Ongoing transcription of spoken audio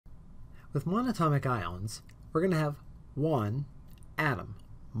With monatomic ions, we're going to have one atom,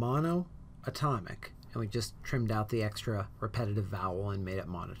 monoatomic, and we just trimmed out the extra repetitive vowel and made it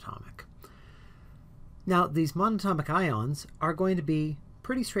monatomic. Now, these monatomic ions are going to be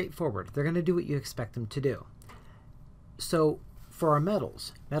pretty straightforward. They're going to do what you expect them to do. So for our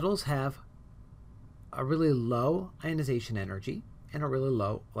metals, metals have a really low ionization energy and a really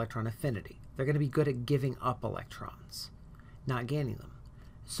low electron affinity. They're going to be good at giving up electrons, not gaining them.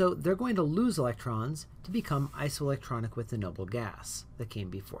 So they're going to lose electrons to become isoelectronic with the noble gas that came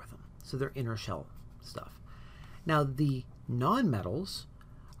before them. So they're inner shell stuff. Now the nonmetals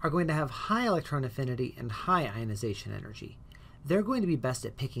are going to have high electron affinity and high ionization energy. They're going to be best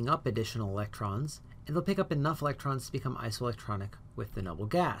at picking up additional electrons, and they'll pick up enough electrons to become isoelectronic with the noble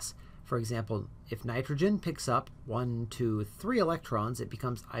gas. For example, if nitrogen picks up 1, 2, 3 electrons, it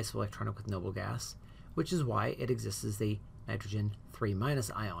becomes isoelectronic with noble gas, which is why it exists as the nitrogen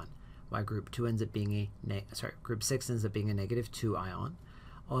 3- ion. Why group 2 ends up being group 6 ends up being a -2 ion.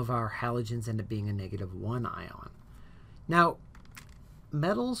 All of our halogens end up being a -1 ion. Now,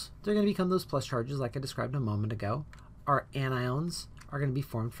 metals, they're going to become those plus charges like I described a moment ago. Our anions are going to be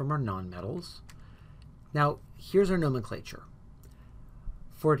formed from our nonmetals. Now, here's our nomenclature.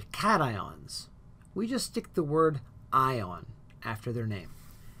 For cations, we just stick the word ion after their name.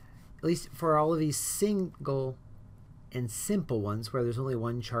 At least for all of these single and simple ones where there's only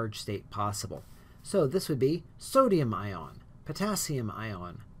one charge state possible. So this would be sodium ion, potassium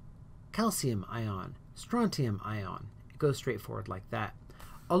ion, calcium ion, strontium ion. It goes straightforward like that.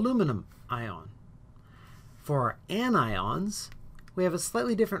 Aluminum ion. For our anions, we have a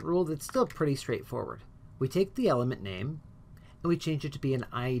slightly different rule that's still pretty straightforward. We take the element name and we change it to be an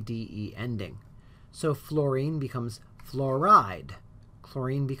IDE ending. So fluorine becomes fluoride,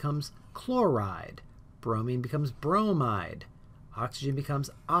 chlorine becomes chloride, bromine becomes bromide, oxygen becomes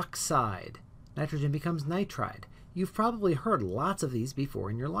oxide, nitrogen becomes nitride. You've probably heard lots of these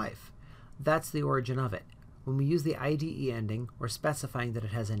before in your life. That's the origin of it. When we use the IDE ending, we're specifying that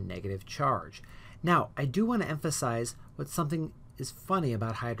it has a negative charge. Now, I do want to emphasize what something is funny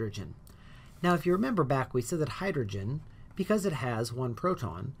about hydrogen. Now, if you remember back, we said that hydrogen, because it has one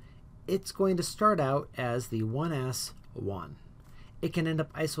proton, it's going to start out as the 1s1. It can end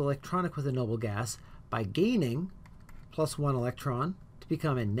up isoelectronic with a noble gas by gaining +1 electron to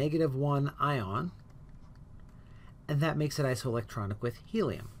become a -1 ion, and that makes it isoelectronic with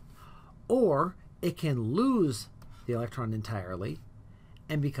helium. Or it can lose the electron entirely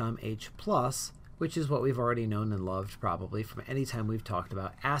and become H+, which is what we've already known and loved probably from any time we've talked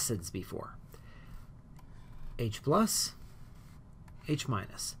about acids before. H+, H-.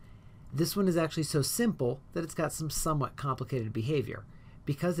 This one is actually so simple that it's got some somewhat complicated behavior.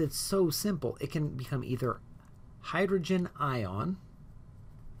 Because it's so simple, it can become either hydrogen ion,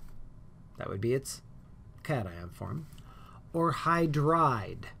 that would be its cation form, or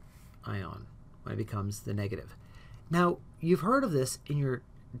hydride ion, when it becomes the negative. Now, you've heard of this in your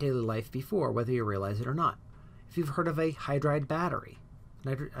daily life before, whether you realize it or not. If you've heard of a hydride battery,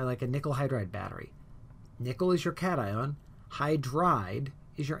 like a nickel hydride battery, nickel is your cation, hydride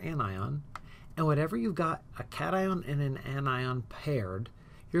is your anion, and whenever you've got a cation and an anion paired,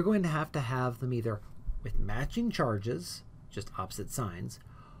 you're going to have them either with matching charges, just opposite signs,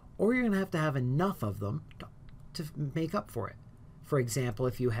 or you're going to have enough of them to make up for it. For example,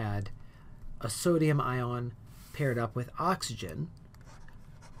 if you had a sodium ion paired up with oxygen,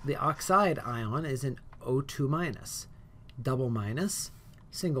 the oxide ion is an O2-, double minus,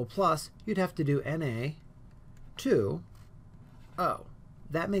 single plus, you'd have to do Na2O.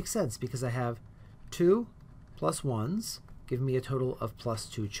 That makes sense because I have 2 plus 1s, giving me a total of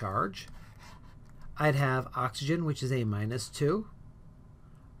 +2 charge. I'd have oxygen, which is a -2.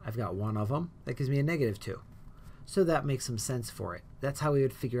 I've got one of them. That gives me a -2. So that makes some sense for it. That's how we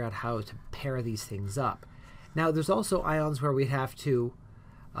would figure out how to pair these things up. Now, there's also ions where we'd have to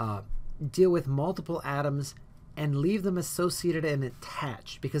deal with multiple atoms and leave them associated and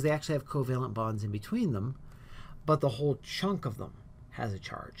attached because they actually have covalent bonds in between them, but the whole chunk of them has a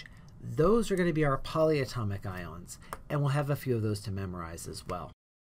charge. Those are going to be our polyatomic ions, and we'll have a few of those to memorize as well.